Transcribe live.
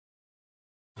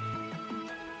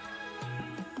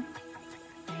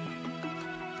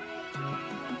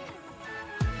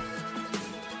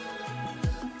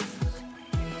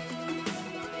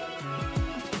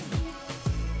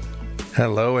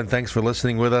Hello, and thanks for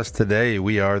listening with us today.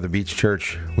 We are the Beach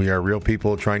Church. We are real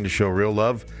people trying to show real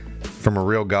love from a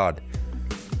real God.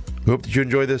 We hope that you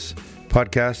enjoy this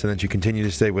podcast and that you continue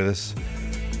to stay with us.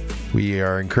 We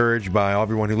are encouraged by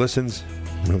everyone who listens.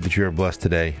 We hope that you are blessed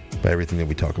today by everything that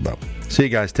we talk about. See you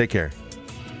guys. Take care.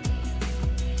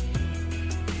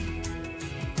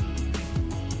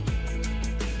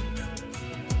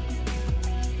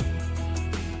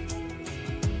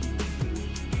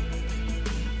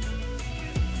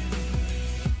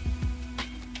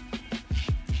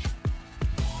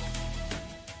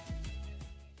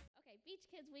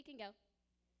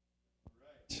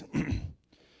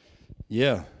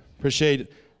 Yeah,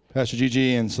 appreciate Pastor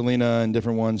Gigi and Selena and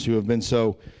different ones who have been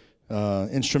so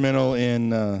instrumental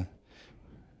in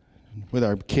with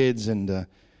our kids and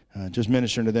just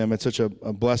ministering to them. It's such a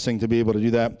blessing to be able to do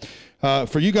that.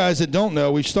 For you guys that don't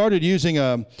know, we've started using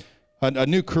a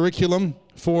new curriculum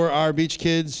for our beach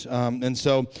kids, and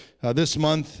so this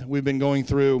month we've been going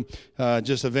through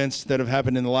just events that have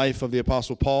happened in the life of the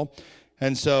Apostle Paul,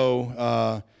 and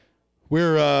so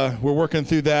we're working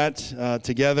through that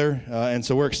together, and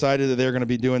so we're excited that they're going to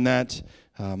be doing that.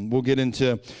 We'll get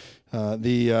into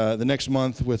the next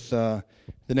month with the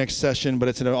next session, but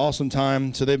it's an awesome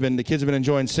time. So the kids have been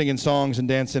enjoying singing songs and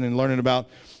dancing and learning about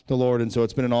the Lord, and so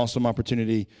it's been an awesome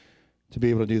opportunity to be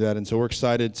able to do that. And so we're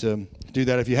excited to do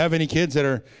that. If you have any kids that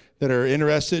are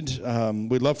interested,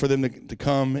 we'd love for them to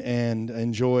come and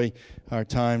enjoy our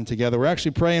time together. We're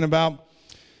actually praying about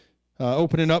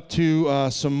opening up to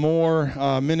some more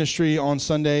ministry on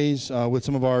Sundays with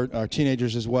some of our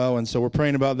teenagers as well, and so we're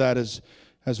praying about that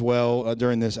as well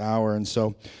during this hour. And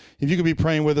so, if you could be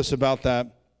praying with us about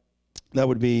that, that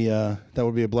would be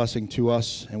a blessing to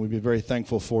us, and we'd be very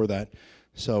thankful for that.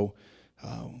 So,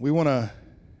 we want to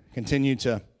continue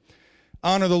to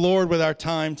honor the Lord with our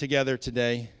time together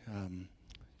today.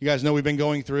 You guys know we've been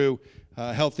going through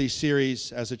a healthy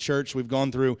series as a church. We've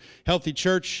gone through Healthy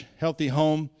Church, Healthy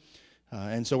Home.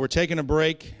 And so we're taking a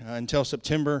break until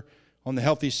September on the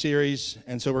Healthy series.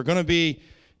 And so we're going to be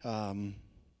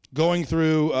going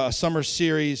through a summer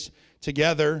series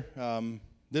together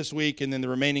this week and then the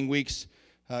remaining weeks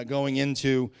going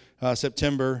into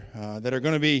September that are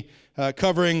going to be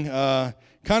covering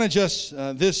kind of just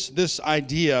this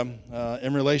idea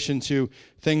in relation to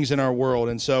things in our world.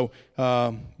 And so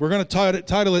we're going to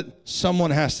title it,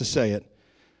 Someone Has to Say It.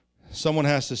 Someone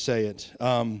Has to Say It.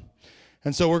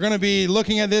 And so we're going to be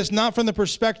looking at this not from the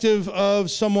perspective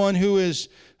of someone who is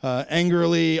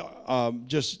angrily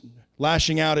just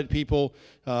lashing out at people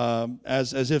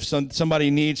as if somebody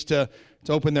needs to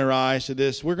open their eyes to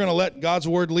this. We're going to let God's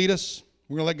Word lead us.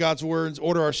 We're going to let God's words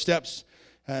order our steps.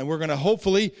 And we're going to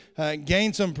hopefully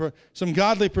gain some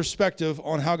godly perspective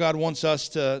on how God wants us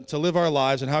to live our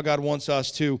lives and how God wants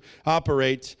us to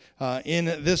operate in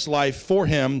this life for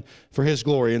Him, for His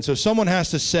glory. And so someone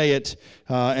has to say it,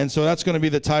 and so that's going to be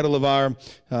the title of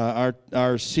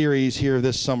our series here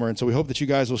this summer. And so we hope that you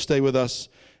guys will stay with us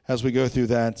as we go through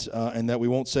that, and that we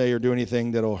won't say or do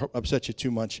anything that'll upset you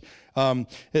too much.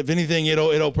 If anything,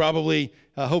 it'll probably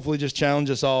hopefully just challenge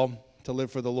us all to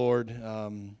live for the Lord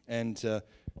and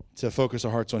to focus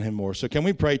our hearts on Him more. So can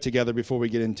we pray together before we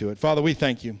get into it? Father, we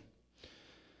thank you.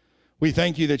 We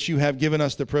thank you that you have given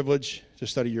us the privilege to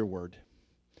study your word.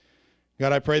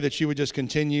 God, I pray that you would just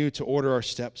continue to order our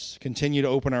steps, continue to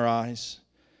open our eyes.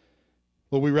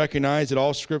 Lord, we recognize that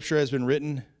all Scripture has been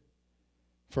written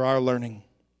for our learning.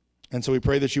 And so we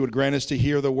pray that you would grant us to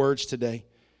hear the words today.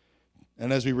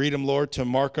 And as we read them, Lord, to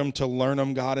mark them, to learn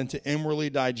them, God, and to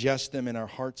inwardly digest them in our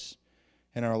hearts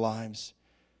and our lives,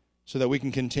 so that we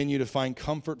can continue to find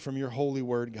comfort from your holy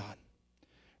word, God,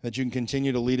 that you can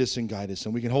continue to lead us and guide us,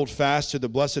 and we can hold fast to the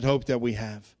blessed hope that we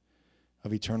have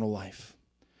of eternal life.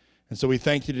 And so we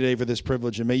thank you today for this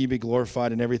privilege, and may you be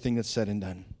glorified in everything that's said and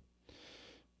done.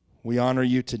 We honor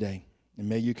you today, and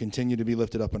may you continue to be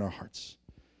lifted up in our hearts.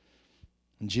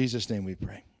 In Jesus' name we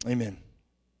pray. Amen.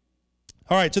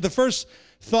 All right, so the first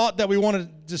thought that we want to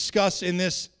discuss in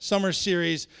this summer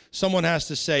series, Someone Has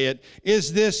to Say It,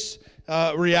 is this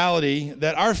reality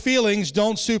that our feelings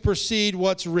don't supersede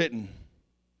what's written.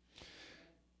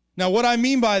 Now, what I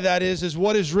mean by that is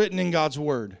what is written in God's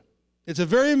Word. It's a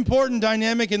very important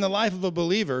dynamic in the life of a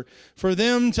believer for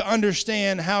them to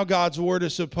understand how God's Word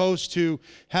is supposed to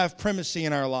have primacy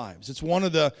in our lives. It's one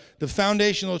of the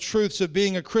foundational truths of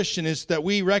being a Christian is that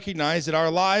we recognize that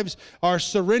our lives are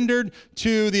surrendered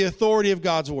to the authority of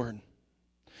God's Word.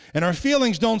 And our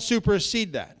feelings don't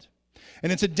supersede that.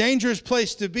 And it's a dangerous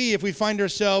place to be if we find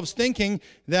ourselves thinking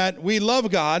that we love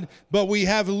God, but we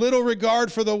have little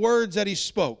regard for the words that He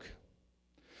spoke.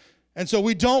 And so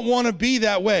we don't want to be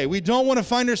that way. We don't want to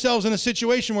find ourselves in a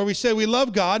situation where we say we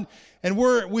love God and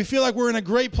we feel like we're in a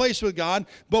great place with God,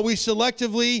 but we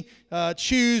selectively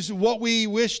choose what we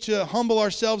wish to humble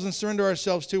ourselves and surrender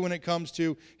ourselves to when it comes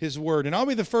to His Word. And I'll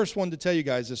be the first one to tell you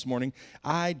guys this morning,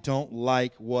 I don't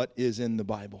like what is in the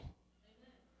Bible.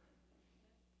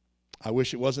 I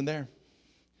wish it wasn't there.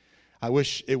 I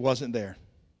wish it wasn't there.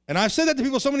 And I've said that to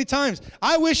people so many times.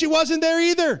 I wish it wasn't there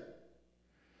either.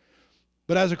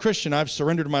 But as a Christian, I've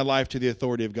surrendered my life to the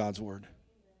authority of God's Word.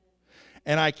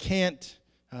 And I can't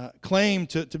claim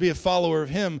to be a follower of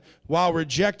Him while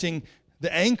rejecting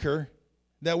the anchor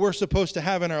that we're supposed to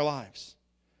have in our lives.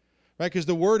 Right? Because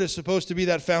the Word is supposed to be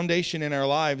that foundation in our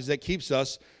lives that keeps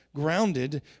us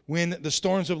grounded when the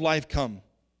storms of life come.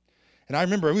 And I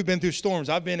remember we've been through storms.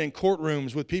 I've been in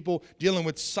courtrooms with people dealing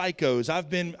with psychos. I've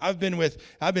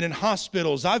been in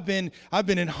hospitals. I've been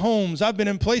in homes. I've been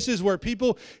in places where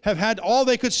people have had all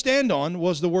they could stand on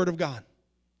was the Word of God.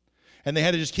 And they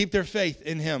had to just keep their faith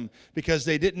in Him because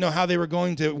they didn't know how they were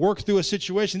going to work through a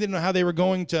situation, didn't know how they were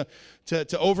going to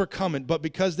overcome it. But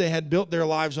because they had built their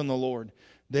lives on the Lord,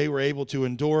 they were able to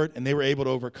endure it and they were able to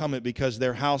overcome it because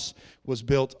their house was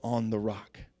built on the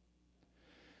rock.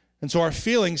 And so our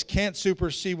feelings can't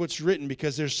supersede what's written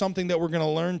because there's something that we're going to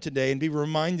learn today and be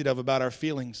reminded of about our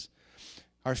feelings.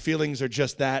 Our feelings are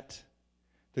just that.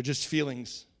 They're just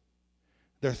feelings.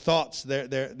 They're thoughts.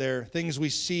 They're things we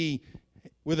see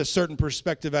with a certain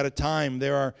perspective at a time.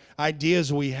 There are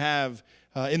ideas we have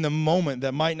in the moment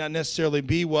that might not necessarily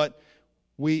be what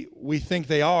we think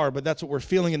they are, but that's what we're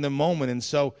feeling in the moment. And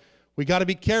so we got to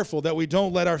be careful that we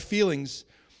don't let our feelings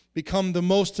become the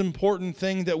most important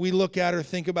thing that we look at or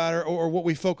think about or what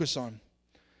we focus on.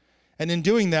 And in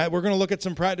doing that, we're going to look at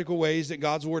some practical ways that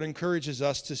God's Word encourages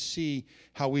us to see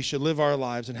how we should live our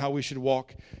lives and how we should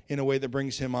walk in a way that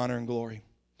brings Him honor and glory.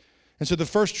 And so the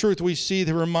first truth we see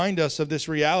to remind us of this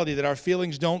reality that our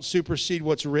feelings don't supersede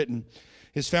what's written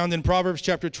is found in Proverbs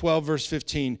chapter 12, verse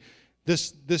 15.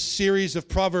 This series of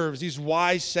Proverbs, these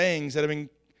wise sayings that have been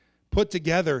put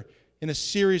together in a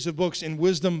series of books in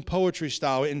wisdom poetry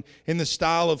style, in the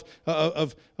style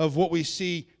of what we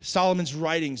see Solomon's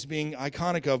writings being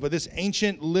iconic of. But this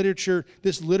ancient literature,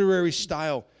 this literary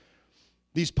style,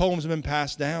 these poems have been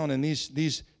passed down and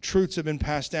these truths have been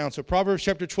passed down. So Proverbs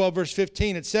chapter 12, verse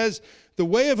 15, it says, "The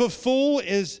way of a fool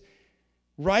is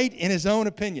right in his own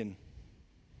opinion,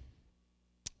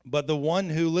 but the one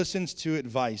who listens to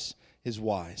advice is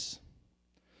wise."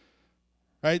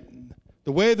 Right?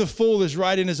 The way of the fool is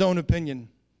right in his own opinion,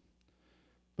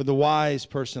 but the wise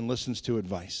person listens to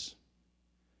advice.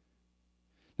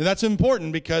 Now that's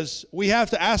important because we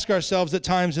have to ask ourselves at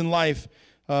times in life,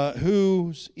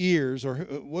 whose ears or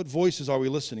what voices are we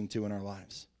listening to in our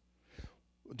lives?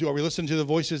 Are we listening to the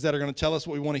voices that are going to tell us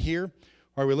what we want to hear?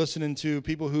 Or are we listening to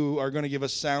people who are going to give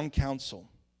us sound counsel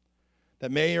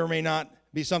that may or may not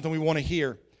be something we want to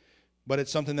hear, but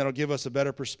it's something that will give us a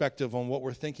better perspective on what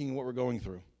we're thinking and what we're going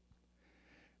through?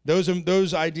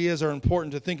 Those ideas are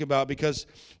important to think about because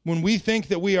when we think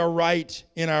that we are right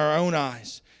in our own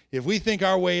eyes, if we think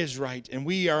our way is right and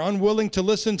we are unwilling to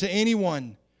listen to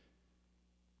anyone,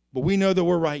 but we know that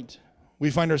we're right,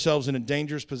 we find ourselves in a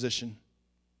dangerous position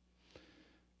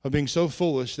of being so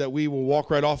foolish that we will walk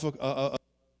right off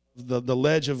the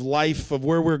ledge of life of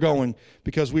where we're going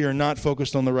because we are not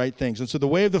focused on the right things. And so the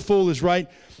way of the fool is right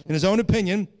in his own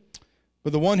opinion,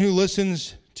 but the one who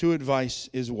listens to advice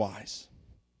is wise.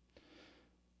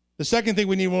 The second thing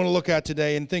we want to look at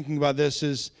today in thinking about this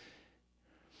is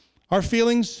our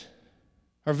feelings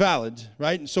are valid,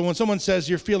 right? So when someone says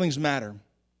your feelings matter,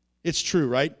 it's true,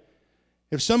 right?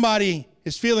 If somebody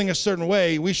is feeling a certain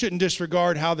way, we shouldn't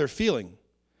disregard how they're feeling.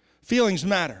 Feelings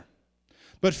matter.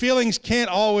 But feelings can't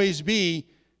always be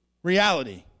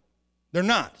reality. They're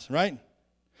not, right?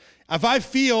 If I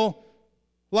feel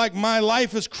like my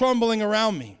life is crumbling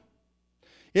around me,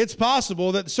 it's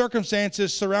possible that the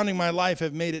circumstances surrounding my life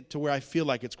have made it to where I feel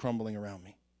like it's crumbling around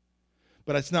me.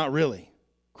 But it's not really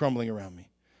crumbling around me.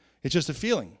 It's just a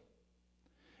feeling.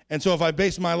 And so if I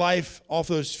base my life off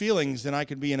those feelings, then I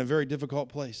could be in a very difficult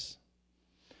place.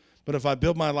 But if I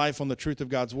build my life on the truth of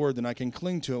God's Word, then I can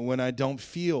cling to it when I don't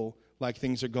feel like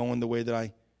things are going the way that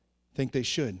I think they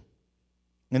should.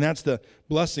 And that's the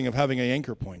blessing of having an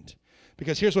anchor point.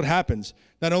 Because here's what happens.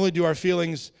 Not only do our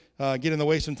feelings get in the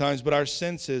way sometimes, but our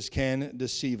senses can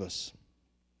deceive us.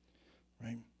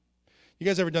 Right? You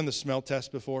guys ever done the smell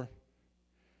test before?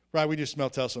 Right, we do smell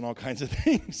tests on all kinds of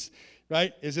things.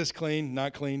 Right? Is this clean?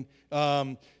 Not clean?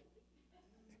 Can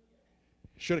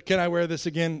I wear this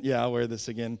again? Yeah, I'll wear this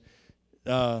again.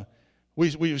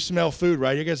 we smell food,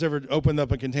 right? You guys ever opened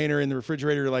up a container in the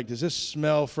refrigerator like, does this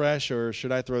smell fresh or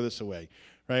should I throw this away,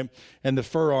 right? And the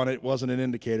fur on it wasn't an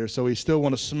indicator, so we still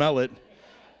want to smell it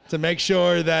to make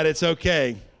sure that it's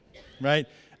okay, right?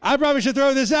 I probably should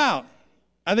throw this out.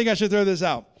 I think I should throw this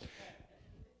out.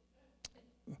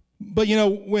 But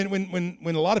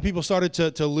when a lot of people started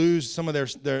to lose some of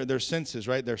their senses,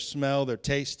 right, their smell, their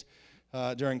taste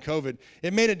during COVID,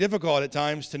 it made it difficult at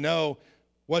times to know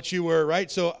what you were,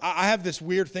 right? So I have this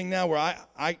weird thing now where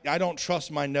I don't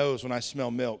trust my nose when I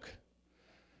smell milk.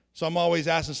 So I'm always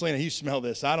asking Selena, you smell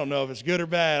this. I don't know if it's good or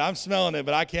bad. I'm smelling it,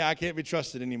 but I can't be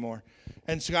trusted anymore.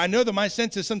 And so I know that my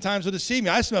senses sometimes will deceive me.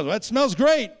 I smell it. That smells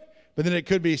great, but then it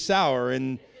could be sour,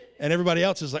 and everybody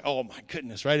else is like, oh my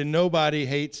goodness, right? And nobody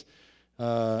hates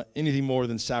anything more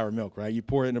than sour milk, right? You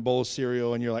pour it in a bowl of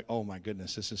cereal, and you're like, oh my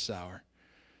goodness, this is sour.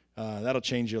 That'll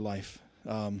change your life.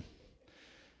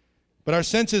 But our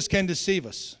senses can deceive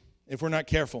us if we're not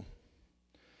careful.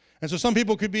 And so some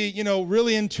people could be,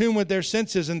 really in tune with their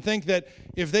senses and think that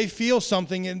if they feel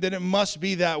something, then it must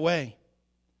be that way.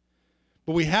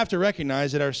 But we have to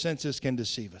recognize that our senses can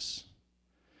deceive us.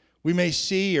 We may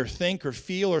see or think or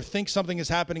feel or think something is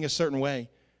happening a certain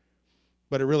way,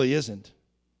 but it really isn't.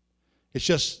 It's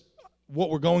just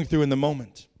what we're going through in the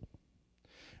moment.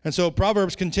 And so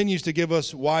Proverbs continues to give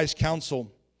us wise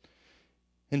counsel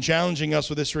and challenging us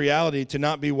with this reality to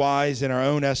not be wise in our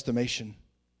own estimation,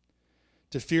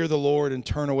 to fear the Lord and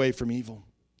turn away from evil.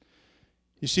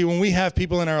 You see, when we have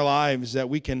people in our lives that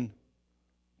we can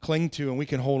cling to and we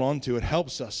can hold on to, it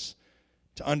helps us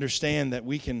to understand that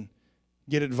we can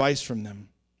get advice from them.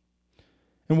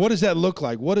 And what does that look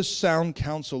like? What does sound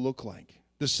counsel look like?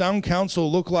 Does sound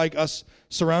counsel look like us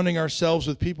surrounding ourselves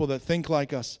with people that think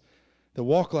like us, that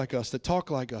walk like us, that talk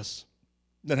like us,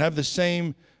 that have the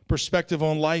same perspective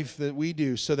on life that we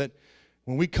do, so that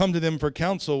when we come to them for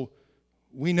counsel,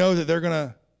 we know that they're going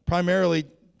to primarily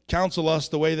counsel us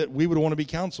the way that we would want to be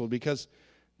counseled because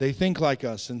they think like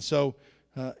us. And so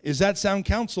is that sound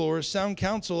counsel, or is sound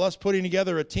counsel us putting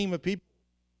together a team of people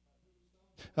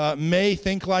may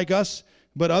think like us,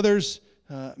 but others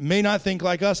may not think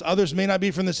like us. Others may not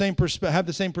be from the same have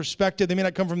the same perspective. They may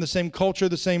not come from the same culture,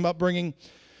 the same upbringing.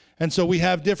 And so we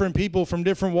have different people from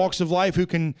different walks of life who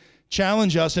can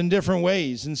challenge us in different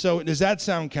ways. And so does that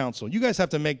sound counsel? You guys have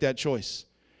to make that choice.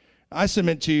 I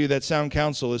submit to you that sound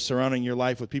counsel is surrounding your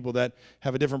life with people that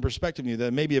have a different perspective than you,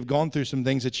 that maybe have gone through some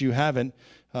things that you haven't,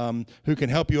 who can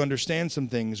help you understand some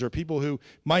things, or people who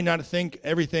might not think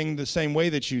everything the same way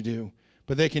that you do,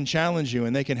 but they can challenge you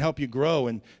and they can help you grow,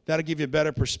 and that'll give you a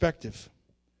better perspective.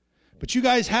 But you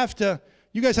guys have to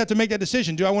make that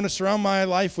decision. Do I want to surround my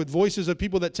life with voices of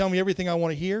people that tell me everything I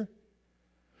want to hear?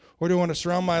 Or do I want to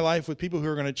surround my life with people who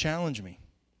are going to challenge me?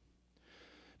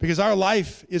 Because our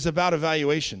life is about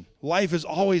evaluation. Life is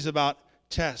always about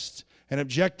tests and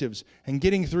objectives and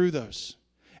getting through those.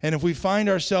 And if we find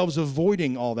ourselves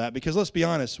avoiding all that, because let's be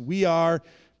honest, we are,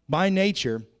 by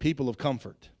nature, people of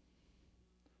comfort,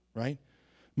 right?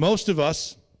 Most of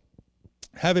us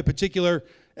have a particular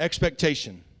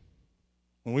expectation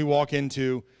when we walk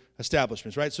into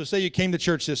establishments, right? So say you came to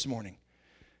church this morning.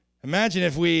 Imagine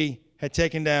if we had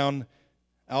taken down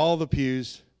all the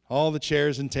pews, all the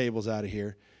chairs and tables out of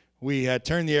here. We had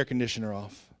turned the air conditioner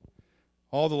off.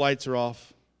 All the lights are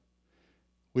off.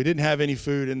 We didn't have any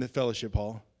food in the fellowship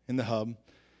hall, in the hub.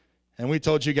 And we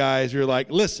told you guys, we were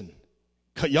like, listen,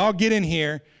 y'all get in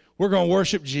here. We're going to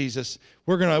worship Jesus.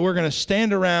 We're going to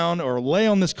stand around or lay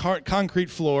on this concrete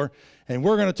floor, and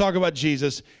we're going to talk about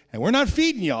Jesus. And we're not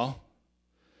feeding y'all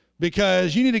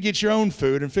because you need to get your own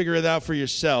food and figure it out for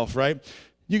yourself, right?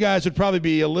 You guys would probably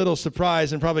be a little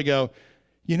surprised and probably go,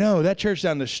 that church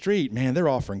down the street, man, they're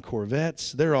offering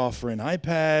Corvettes. They're offering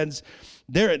iPads.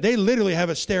 They literally have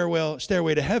a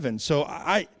stairway to heaven. So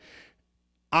I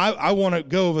want to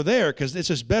go over there because it's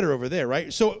just better over there,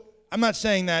 right? So I'm not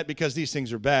saying that because these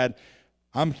things are bad.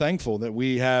 I'm thankful that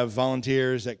we have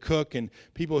volunteers that cook and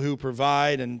people who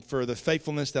provide, and for the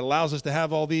faithfulness that allows us to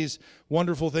have all these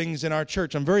wonderful things in our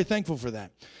church. I'm very thankful for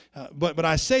that. But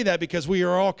I say that because we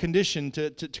are all conditioned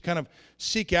to kind of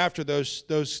seek after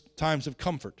those times of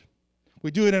comfort.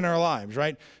 We do it in our lives,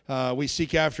 right? We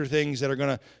seek after things that are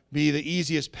going to be the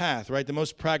easiest path, right? The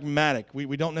most pragmatic.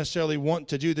 We don't necessarily want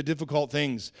to do the difficult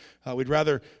things. We'd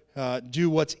rather do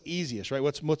what's easiest, right?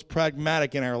 What's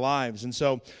pragmatic in our lives. And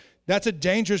so that's a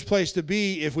dangerous place to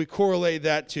be if we correlate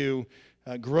that to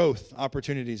growth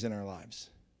opportunities in our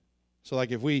lives. So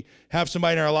like if we have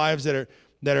somebody in our lives that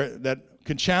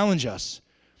can challenge us,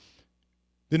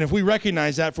 then if we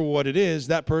recognize that for what it is,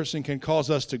 that person can cause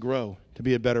us to grow, to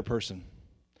be a better person.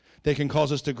 They can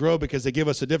cause us to grow because they give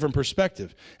us a different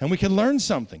perspective. And we can learn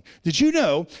something. Did you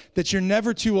know that you're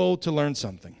never too old to learn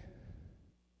something?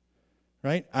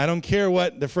 Right? I don't care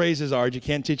what the phrases are. You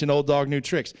can't teach an old dog new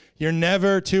tricks. You're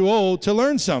never too old to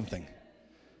learn something.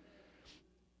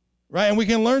 Right? And we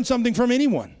can learn something from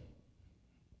anyone.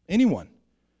 Anyone.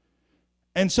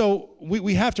 And so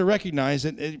we have to recognize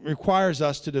that it requires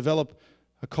us to develop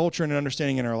a culture and an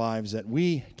understanding in our lives that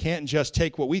we can't just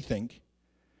take what we think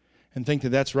and think that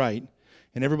that's right,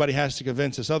 and everybody has to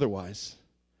convince us otherwise.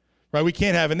 Right? We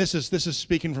can't have, and this is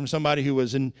speaking from somebody who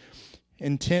was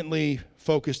intently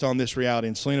focused on this reality,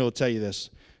 and Selena will tell you this.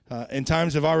 In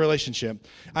times of our relationship,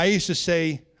 I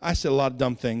said a lot of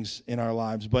dumb things in our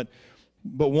lives, but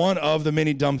one of the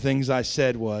many dumb things I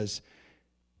said was,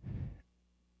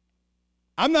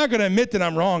 I'm not going to admit that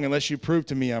I'm wrong unless you prove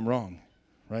to me I'm wrong,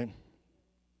 right?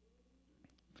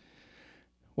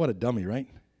 What a dummy, right?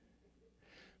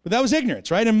 But that was ignorance,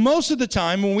 right? And most of the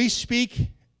time when we speak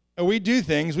or we do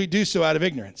things, we do so out of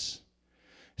ignorance.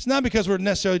 It's not because we're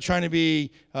necessarily trying to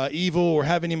be evil or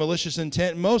have any malicious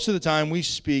intent. Most of the time we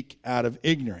speak out of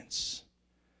ignorance.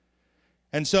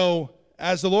 And so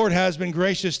as the Lord has been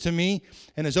gracious to me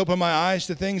and has opened my eyes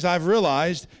to things, I've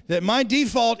realized that my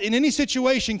default in any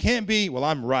situation can't be, well,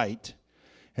 I'm right,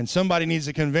 and somebody needs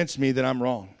to convince me that I'm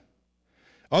wrong.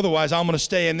 Otherwise, I'm going to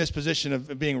stay in this position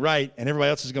of being right, and everybody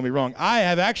else is going to be wrong. I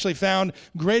have actually found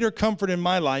greater comfort in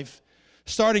my life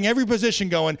starting every position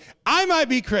going, I might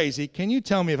be crazy. Can you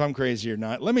tell me if I'm crazy or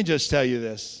not? Let me just tell you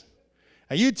this.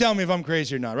 Now, you tell me if I'm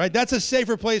crazy or not, right? That's a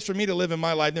safer place for me to live in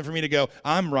my life than for me to go,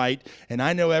 I'm right, and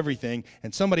I know everything,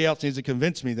 and somebody else needs to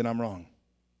convince me that I'm wrong.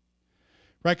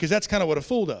 Right? Because that's kind of what a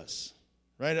fool does.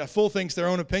 Right? A fool thinks their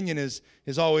own opinion is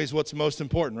always what's most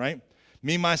important, right?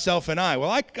 Me, myself, and I.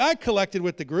 Well, I collected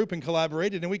with the group and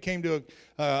collaborated, and we came to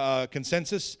a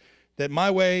consensus that my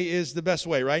way is the best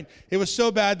way, right? It was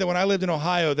so bad that when I lived in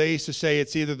Ohio, they used to say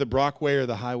it's either the Brock way or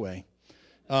the highway.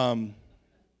 I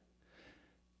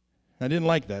didn't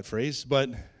like that phrase, but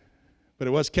it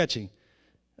was catchy.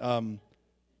 But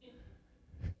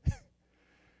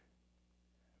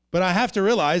I have to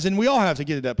realize, and we all have to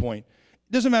get to that point,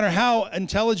 it doesn't matter how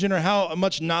intelligent or how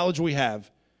much knowledge we have,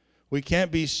 we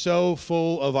can't be so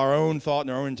full of our own thought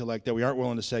and our own intellect that we aren't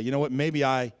willing to say, you know what, maybe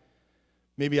I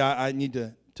need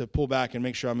to pull back and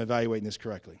make sure I'm evaluating this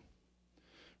correctly.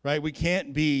 Right? We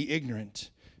can't be ignorant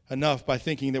enough by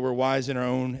thinking that we're wise in our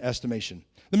own estimation.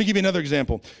 Let me give you another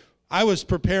example. I was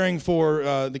preparing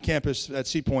for the campus at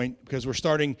Sea Point because we're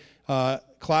starting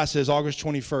classes August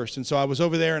 21st. And so I was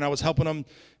over there and I was helping them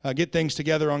get things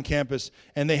together on campus.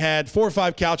 And they had 4 or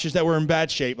 5 couches that were in bad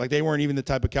shape. Like they weren't even the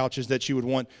type of couches that you would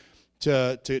want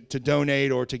to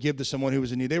donate or to give to someone who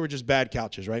was in need. They were just bad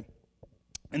couches, right?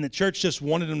 And the church just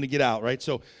wanted them to get out, right?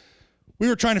 So we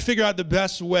were trying to figure out the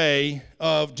best way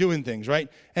of doing things, right?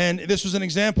 And this was an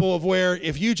example of where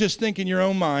if you just think in your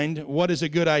own mind what is a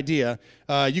good idea,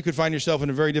 you could find yourself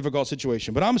in a very difficult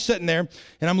situation. But I'm sitting there,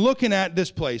 and I'm looking at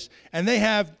this place, and they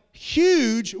have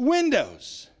huge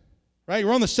windows, right?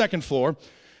 We're on the 2nd floor.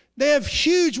 They have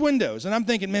huge windows, and I'm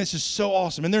thinking, man, this is so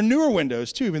awesome. And they're newer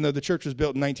windows, too, even though the church was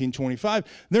built in 1925.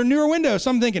 They're newer windows. So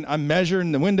I'm thinking, I'm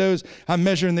measuring the windows, I'm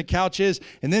measuring the couches,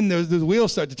 and then those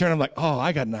wheels start to turn. I'm like, oh,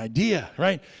 I got an idea,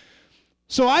 right?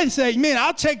 So I say, man,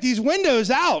 I'll take these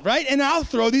windows out, right? And I'll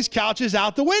throw these couches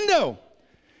out the window.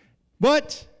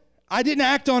 But I didn't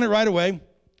act on it right away.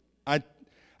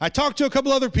 I talked to a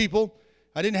couple other people.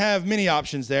 I didn't have many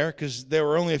options there because there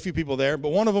were only a few people there,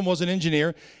 but one of them was an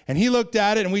engineer, and he looked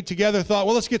at it, and we together thought,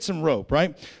 well, let's get some rope,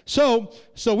 right? So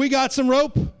we got some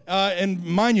rope, and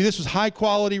mind you, this was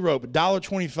high-quality rope,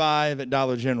 $1.25 at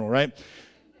Dollar General, right?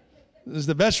 This is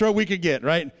the best rope we could get,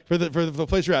 right, for the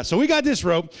place we're at. So we got this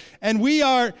rope, and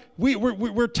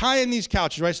we're tying these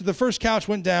couches, right? So the first couch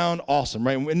went down, awesome,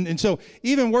 right? And so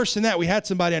even worse than that, we had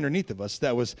somebody underneath of us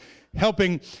that was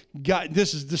helping guide.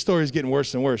 This story is getting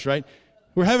worse and worse, right?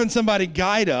 We're having somebody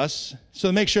guide us so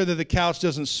to make sure that the couch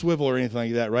doesn't swivel or anything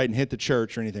like that, right, and hit the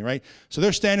church or anything, right? So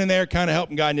they're standing there kind of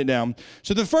helping guiding it down.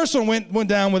 So the first one went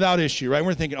down without issue, right?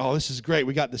 We're thinking, oh, this is great.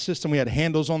 We got the system. We had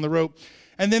handles on the rope.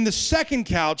 And then the second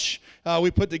couch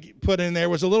we put in there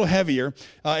was a little heavier.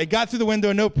 It got through the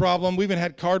window, no problem. We even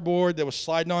had cardboard that was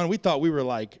sliding on. We thought we were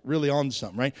like really on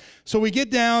something, right? So we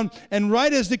get down, and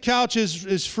right as the couch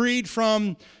is freed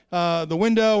from the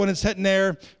window and it's hitting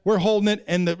there, we're holding it,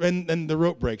 and the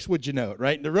rope breaks. Would you know it,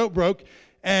 right? The rope broke,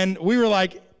 and we were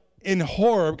like in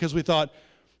horror because we thought,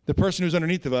 the person who's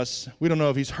underneath of us, we don't know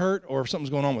if he's hurt or if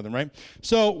something's going on with him, right?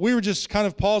 So we were just kind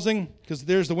of pausing because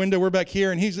there's the window, we're back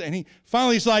here, and he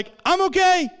finally he's like, I'm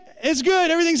okay, it's good,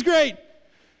 everything's great. And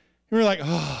we were like,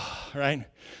 oh, right?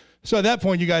 So at that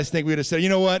point, you guys think we would have said, you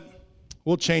know what?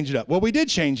 We'll change it up. Well, we did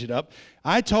change it up.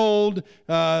 I told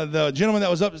the gentleman that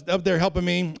was up there helping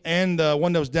me and the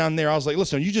one that was down there, I was like,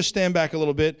 listen, you just stand back a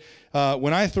little bit.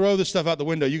 When I throw this stuff out the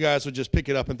window, you guys would just pick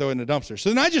it up and throw it in the dumpster. So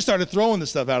then I just started throwing the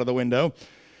stuff out of the window.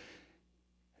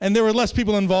 And there were less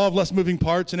people involved, less moving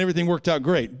parts, and everything worked out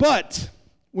great. But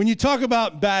when you talk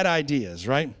about bad ideas,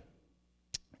 right?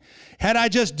 Had I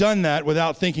just done that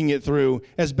without thinking it through,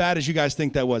 as bad as you guys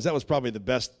think that was probably the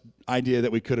best idea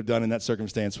that we could have done in that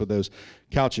circumstance with those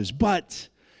couches. But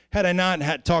had I not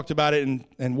had talked about it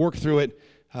and worked through it,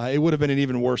 it would have been an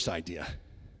even worse idea,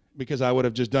 because I would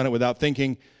have just done it without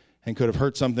thinking and could have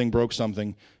hurt something, broke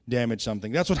something, damaged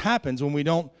something. That's what happens when we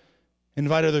don't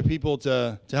invite other people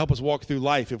to help us walk through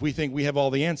life. If we think we have all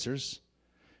the answers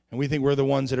and we think we're the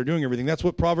ones that are doing everything, that's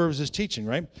what Proverbs is teaching,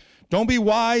 right? Don't be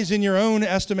wise in your own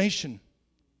estimation.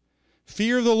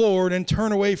 Fear the Lord and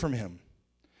turn away from him.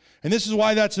 And this is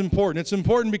why that's important. It's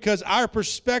important because our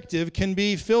perspective can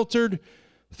be filtered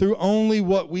through only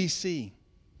what we see.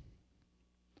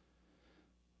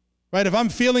 Right? If I'm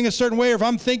feeling a certain way, or if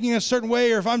I'm thinking a certain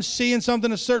way, or if I'm seeing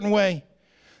something a certain way,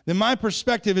 then my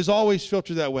perspective is always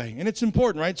filtered that way. And it's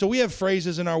important, right? So we have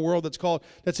phrases in our world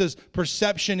that says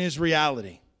perception is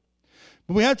reality.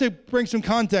 But we have to bring some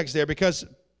context there, because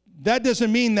that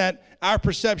doesn't mean that our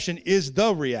perception is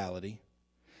the reality.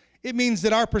 It means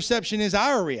that our perception is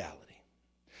our reality.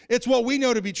 It's what we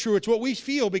know to be true. It's what we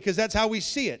feel, because that's how we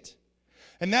see it.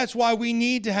 And that's why we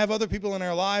need to have other people in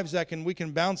our lives that we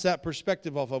can bounce that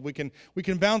perspective off of. We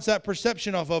can bounce that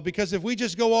perception off of, because if we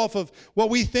just go off of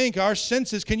what we think, our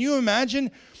senses, can you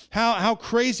imagine how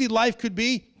crazy life could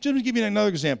be? Just to give you another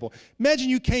example. Imagine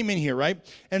you came in here, right,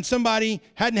 and somebody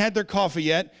hadn't had their coffee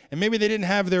yet, and maybe they didn't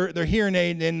have their hearing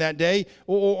aid in that day,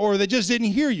 or they just didn't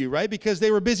hear you, right, because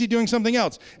they were busy doing something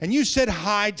else. And you said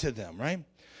hi to them, right?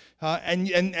 And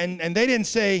they didn't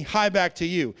say hi back to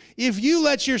you. If you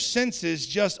let your senses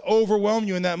just overwhelm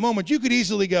you in that moment, you could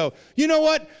easily go, you know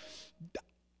what?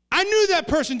 I knew that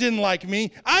person didn't like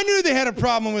me. I knew they had a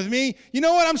problem with me. You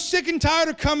know what? I'm sick and tired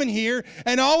of coming here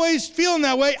and always feeling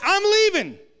that way. I'm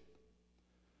leaving.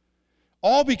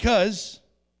 All because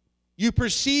you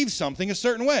perceive something a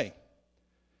certain way.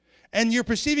 And you're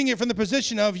perceiving it from the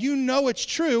position of, you know it's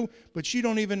true, but you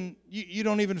don't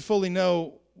even fully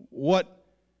know what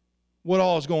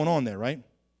all is going on there, right?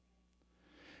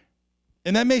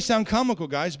 And that may sound comical,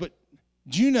 guys, but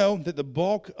do you know that the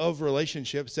bulk of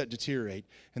relationships that deteriorate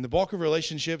and the bulk of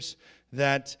relationships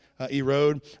that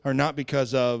erode are not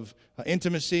because of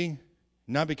intimacy,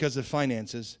 not because of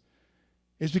finances,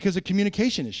 it's because of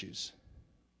communication issues?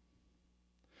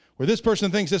 Where this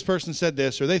person thinks this person said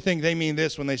this, or they think they mean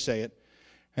this when they say it,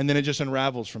 and then it just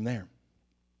unravels from there.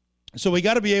 So we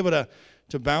got to be able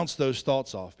to bounce those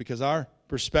thoughts off, because our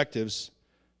perspectives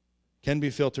can be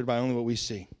filtered by only what we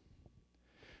see.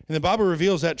 And the Bible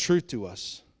reveals that truth to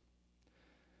us.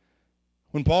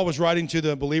 When Paul was writing to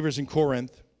the believers in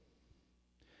Corinth,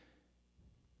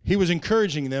 he was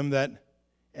encouraging them that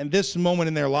in this moment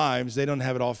in their lives, they don't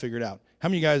have it all figured out. How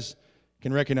many of you guys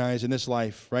can recognize in this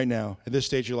life, right now, at this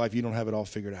stage of your life, you don't have it all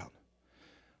figured out?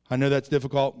 I know that's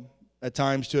difficult at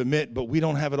times to admit, but we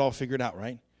don't have it all figured out,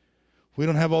 right? We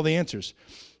don't have all the answers.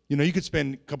 You know, you could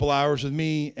spend a couple hours with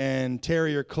me and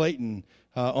Terry or Clayton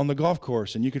on the golf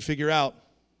course, and you could figure out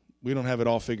we don't have it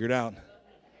all figured out,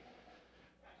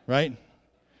 right?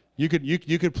 You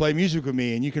could play music with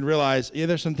me, and you can realize, yeah,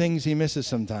 there's some things he misses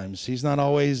sometimes. He's not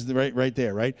always right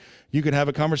there, right? You could have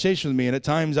a conversation with me, and at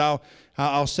times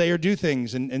I'll say or do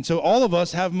things, and so all of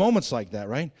us have moments like that,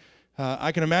 right?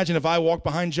 I can imagine if I walked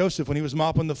behind Joseph when he was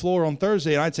mopping the floor on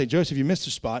Thursday, and I'd say, Joseph, you missed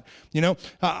a spot. You know,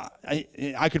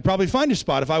 I could probably find a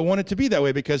spot if I want it to be that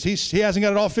way, because he hasn't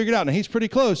got it all figured out. Now, he's pretty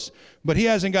close, but he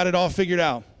hasn't got it all figured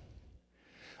out.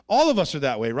 All of us are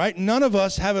that way, right? None of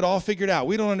us have it all figured out.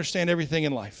 We don't understand everything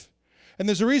in life. And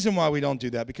there's a reason why we don't do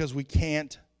that, because we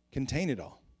can't contain it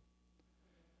all.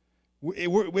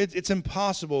 It's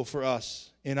impossible for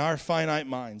us in our finite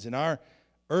minds, in our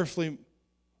earthly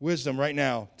wisdom right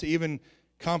now, to even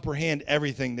comprehend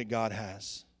everything that God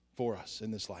has for us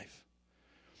in this life.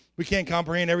 We can't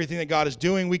comprehend everything that God is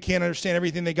doing. We can't understand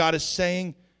everything that God is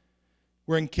saying.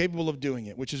 We're incapable of doing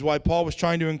it, which is why Paul was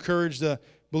trying to encourage the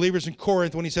believers in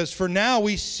Corinth when he says, for now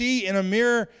we see in a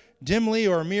mirror dimly,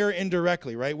 or a mirror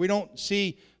indirectly, right? We don't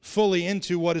see fully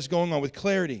into what is going on with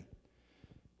clarity.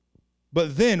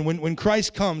 But then when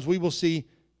Christ comes, we will see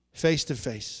face to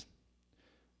face.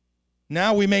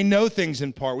 Now we may know things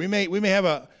in part. We may have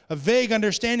a vague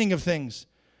understanding of things,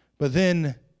 but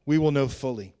then we will know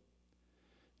fully,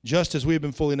 just as we have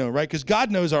been fully known, right? Because God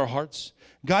knows our hearts.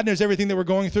 God knows everything that we're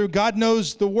going through. God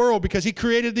knows the world because he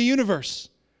created the universe.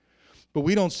 But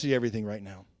we don't see everything right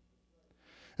now.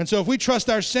 And so if we trust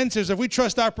our senses, if we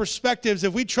trust our perspectives,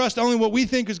 if we trust only what we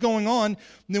think is going on,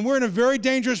 then we're in a very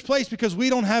dangerous place because we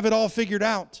don't have it all figured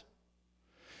out.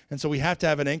 And so we have to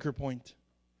have an anchor point.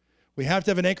 We have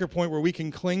to have an anchor point where we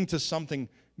can cling to something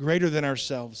greater than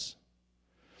ourselves.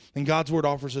 And God's Word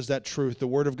offers us that truth. The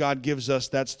Word of God gives us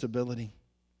that stability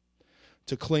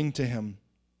to cling to him.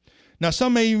 Now,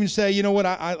 some may even say, you know what,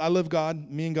 I love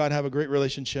God. Me and God have a great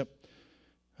relationship.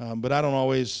 But I don't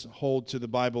always hold to the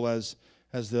Bible as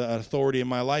the authority in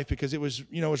my life because it was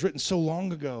written so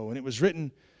long ago, and it was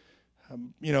written,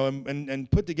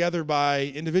 and put together by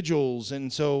individuals.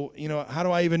 And so, how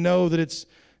do I even know that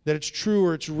it's true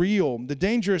or it's real? The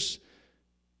dangerous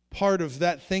part of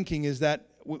that thinking is that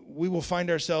we will find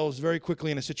ourselves very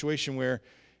quickly in a situation where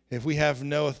if we have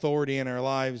no authority in our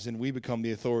lives, then we become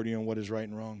the authority on what is right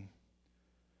and wrong.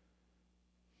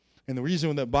 And the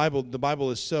reason that the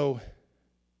Bible is so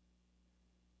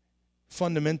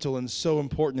fundamental and so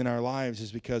important in our lives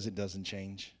is because it doesn't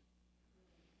change.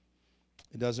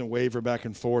 It doesn't waver back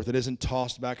and forth. It isn't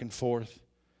tossed back and forth.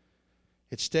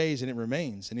 It stays and it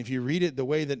remains. And if you read it the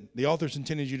way that the authors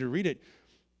intended you to read it,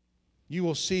 you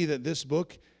will see that this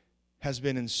book has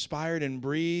been inspired and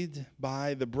breathed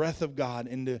by the breath of God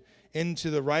into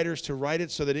the writers to write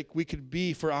it so that we could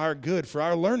be for our good, for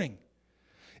our learning.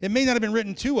 It may not have been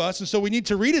written to us, and so we need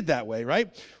to read it that way,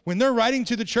 right? When they're writing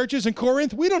to the churches in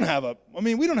Corinth, we don't have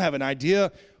an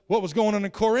idea what was going on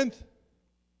in Corinth.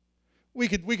 We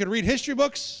could read history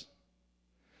books.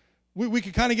 We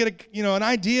could kind of get an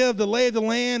idea of the lay of the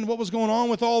land, what was going on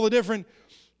with all the different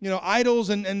idols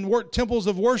and temples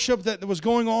of worship that was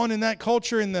going on in that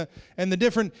culture and the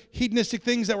different hedonistic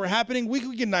things that were happening. We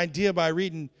could get an idea by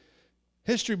reading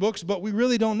history books, but we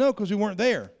really don't know because we weren't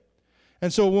there.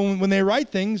 And so when they write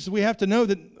things, we have to know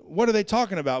that what are they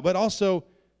talking about, but also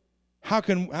how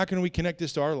can we connect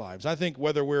this to our lives? I think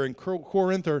whether we're in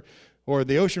Corinth or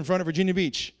the ocean front of Virginia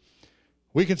Beach,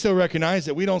 we can still recognize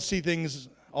that we don't see things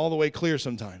all the way clear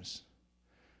sometimes.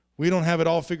 We don't have it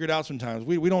all figured out sometimes.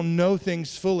 We don't know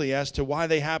things fully as to why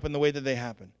they happen the way that they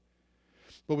happen.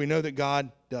 But we know that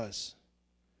God does.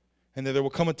 And that there will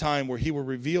come a time where he will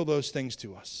reveal those things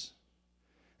to us.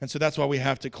 And so that's why we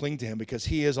have to cling to him, because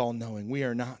he is all-knowing. We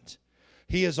are not.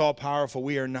 He is all-powerful.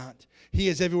 We are not. He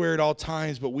is everywhere at all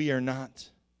times, but we are not.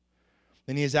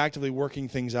 And he is actively working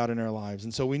things out in our lives.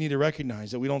 And so we need to recognize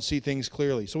that we don't see things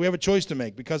clearly. So we have a choice to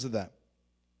make because of that.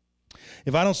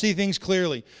 If I don't see things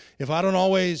clearly, if I can't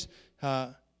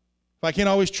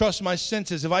always trust my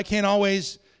senses, if I can't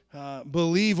always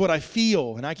believe what I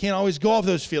feel, and I can't always go off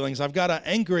those feelings, I've got to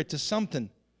anchor it to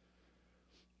something.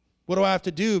 What do I have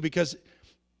to do? Because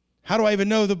how do I even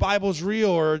know the Bible's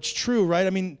real or it's true, right? I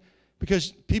mean,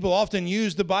 because people often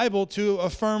use the Bible to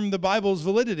affirm the Bible's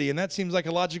validity, and that seems like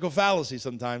a logical fallacy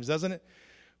sometimes, doesn't it?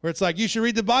 Where it's like, you should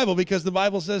read the Bible because the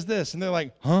Bible says this. And they're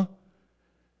like, huh?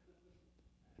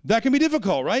 That can be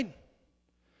difficult, right?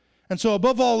 And so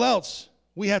above all else,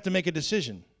 we have to make a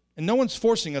decision. And no one's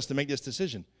forcing us to make this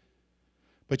decision.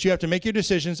 But you have to make your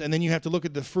decisions, and then you have to look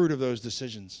at the fruit of those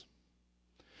decisions.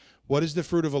 What is the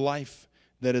fruit of a life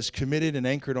that is committed and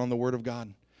anchored on the Word of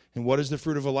God? And what is the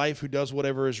fruit of a life who does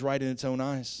whatever is right in its own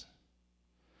eyes?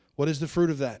 What is the fruit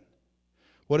of that?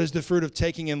 What is the fruit of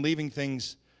taking and leaving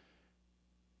things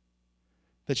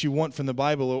that you want from the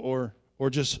Bible, or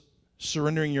just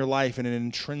surrendering your life in an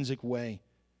intrinsic way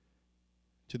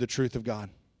to the truth of God?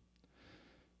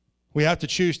 We have to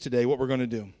choose today what we're going to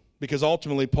do, because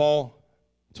ultimately Paul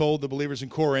told the believers in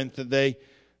Corinth that they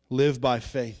live by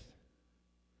faith,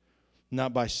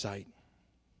 not by sight.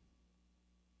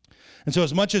 And so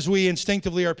as much as we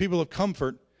instinctively are people of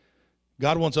comfort,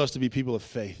 God wants us to be people of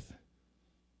faith,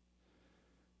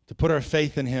 to put our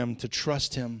faith in him, to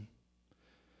trust him,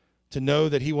 to know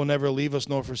that he will never leave us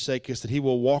nor forsake us, that he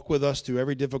will walk with us through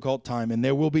every difficult time, and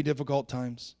there will be difficult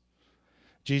times.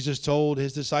 Jesus told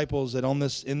his disciples that on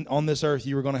this earth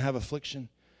you were going to have affliction,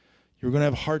 you were going to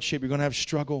have hardship, you're going to have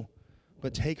struggle,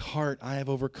 but take heart, I have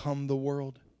overcome the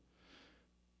world.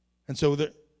 And so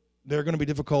there are going to be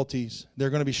difficulties, there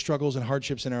are going to be struggles and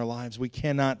hardships in our lives. We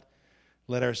cannot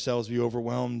let ourselves be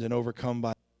overwhelmed and overcome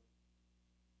by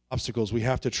obstacles. We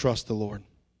have to trust the Lord.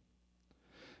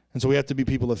 And so we have to be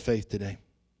people of faith today,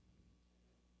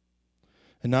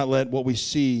 and not let what we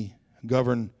see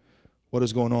govern what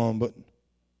is going on. But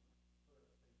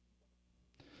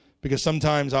because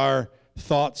sometimes our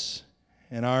thoughts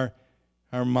and our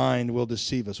mind will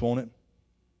deceive us, won't it?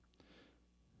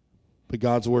 But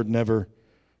God's word never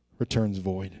returns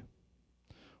void.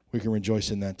 We can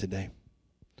rejoice in that today.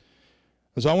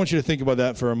 So I want you to think about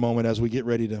that for a moment as we get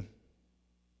ready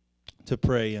to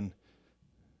pray and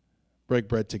break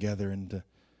bread together and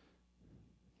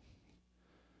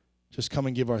just come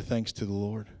and give our thanks to the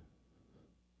Lord.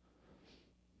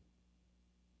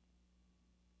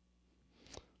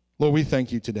 Lord, we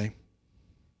thank you today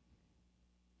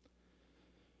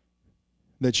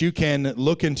that you can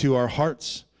look into our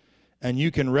hearts and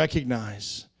you can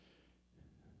recognize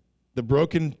the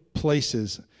broken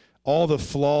places, all the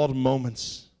flawed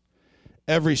moments,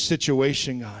 every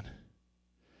situation, God,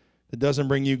 that doesn't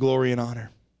bring you glory and honor.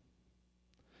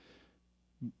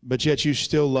 But yet you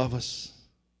still love us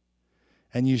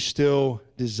and you still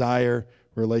desire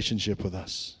relationship with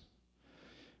us.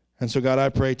 And so, God, I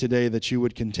pray today that you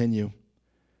would continue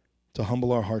to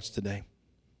humble our hearts today.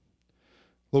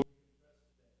 Lord,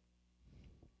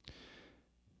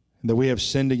 that we have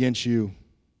sinned against you.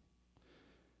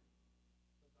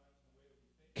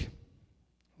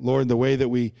 Lord, the way that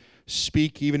we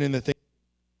speak, even in the things.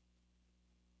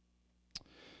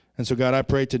 And so, God, I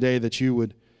pray today that you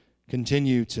would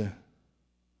continue to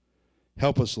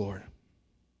help us, Lord.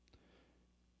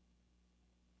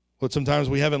 Lord, sometimes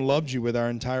we haven't loved you with our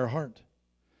entire heart.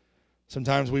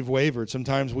 Sometimes we've wavered.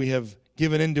 Sometimes we have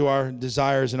given into our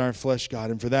desires in our flesh,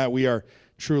 God. And for that, we are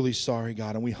truly sorry,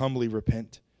 God, and we humbly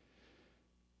repent.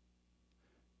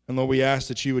 And Lord, we ask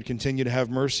that you would continue to have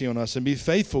mercy on us and be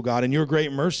faithful, God, in your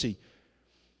great mercy.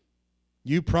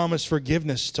 You promise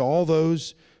forgiveness to all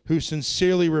those who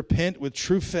sincerely repent with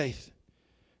true faith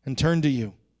and turn to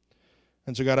you.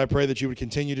 And so, God, I pray that you would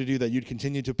continue to do that. You'd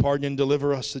continue to pardon and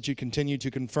deliver us, that you continue to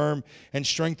confirm and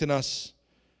strengthen us,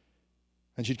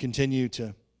 and you'd continue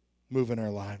to move in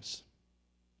our lives.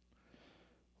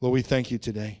 Lord, we thank you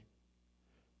today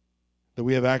that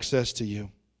we have access to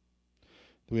you,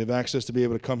 that we have access to be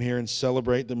able to come here and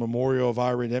celebrate the memorial of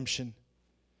our redemption,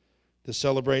 to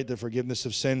celebrate the forgiveness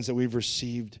of sins that we've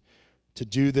received, to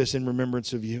do this in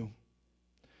remembrance of you.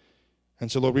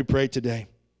 And so, Lord, we pray today,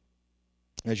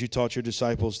 as you taught your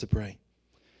disciples to pray,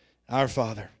 Our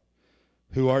Father,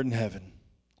 who art in heaven,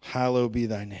 hallowed be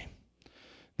thy name.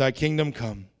 Thy kingdom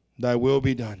come, thy will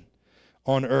be done,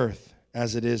 on earth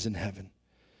as it is in heaven.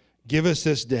 Give us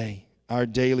this day our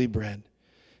daily bread,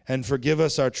 and forgive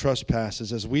us our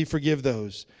trespasses as we forgive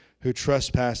those who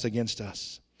trespass against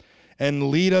us. And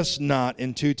lead us not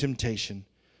into temptation,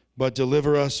 but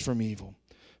deliver us from evil.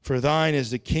 For thine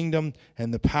is the kingdom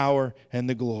and the power and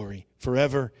the glory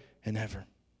forever and ever.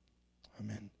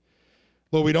 Amen.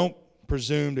 Lord, we don't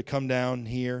presume to come down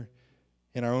here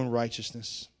in our own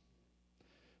righteousness,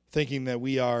 thinking that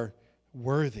we are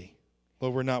worthy.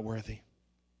 Lord, we're not worthy.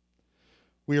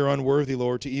 We are unworthy,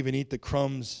 Lord, to even eat the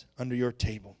crumbs under your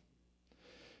table.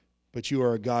 But you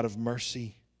are a God of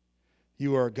mercy.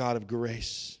 You are a God of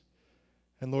grace.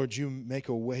 And Lord, you make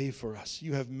a way for us.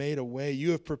 You have made a way.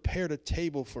 You have prepared a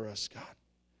table for us, God.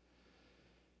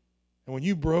 And when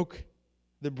you broke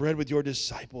the bread with your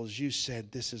disciples, you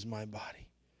said, this is my body.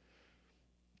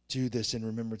 Do this in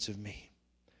remembrance of me.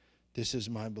 This is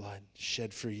my blood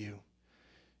shed for you.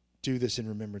 Do this in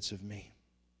remembrance of me.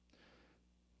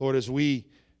 Lord, as we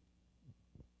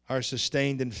are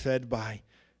sustained and fed by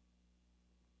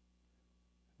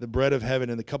the bread of heaven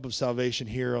and the cup of salvation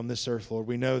here on this earth, Lord,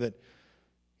 we know that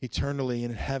eternally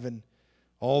in heaven,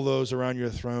 all those around your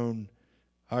throne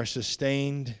are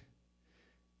sustained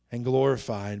and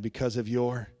glorified because of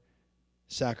your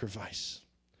sacrifice.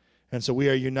 And so we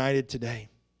are united today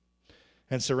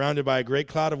and surrounded by a great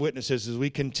cloud of witnesses as we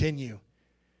continue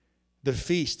the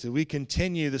feast, as we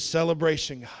continue the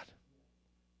celebration, God,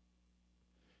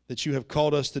 that you have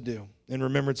called us to do in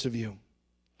remembrance of you.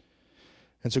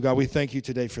 And so, God, we thank you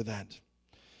today for that.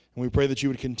 And we pray that you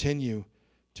would continue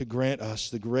to grant us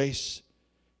the grace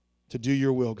to do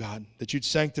your will, God, that you'd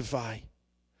sanctify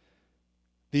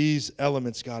these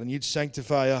elements, God, and you'd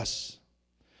sanctify us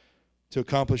to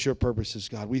accomplish your purposes,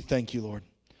 God. We thank you, Lord,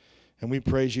 and we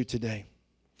praise you today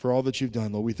for all that you've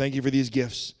done, Lord. We thank you for these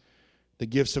gifts, the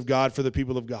gifts of God for the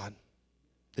people of God,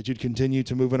 that you'd continue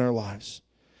to move in our lives,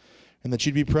 and that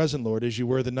you'd be present, Lord, as you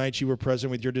were the night you were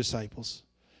present with your disciples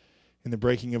in the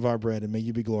breaking of our bread, and may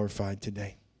you be glorified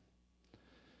today.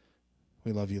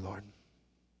 We love you, Lord.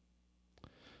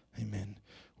 Amen.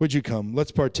 Would you come?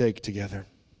 Let's partake together.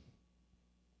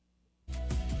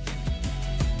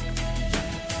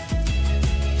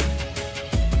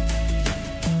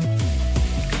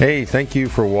 Hey, thank you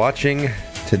for watching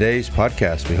today's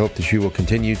podcast. We hope that you will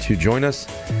continue to join us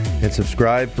and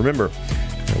subscribe. Remember,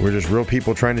 we're just real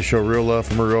people trying to show real love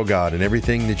from a real God, and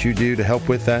everything that you do to help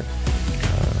with that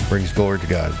brings glory to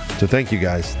God. So thank you,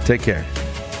 guys. Take care.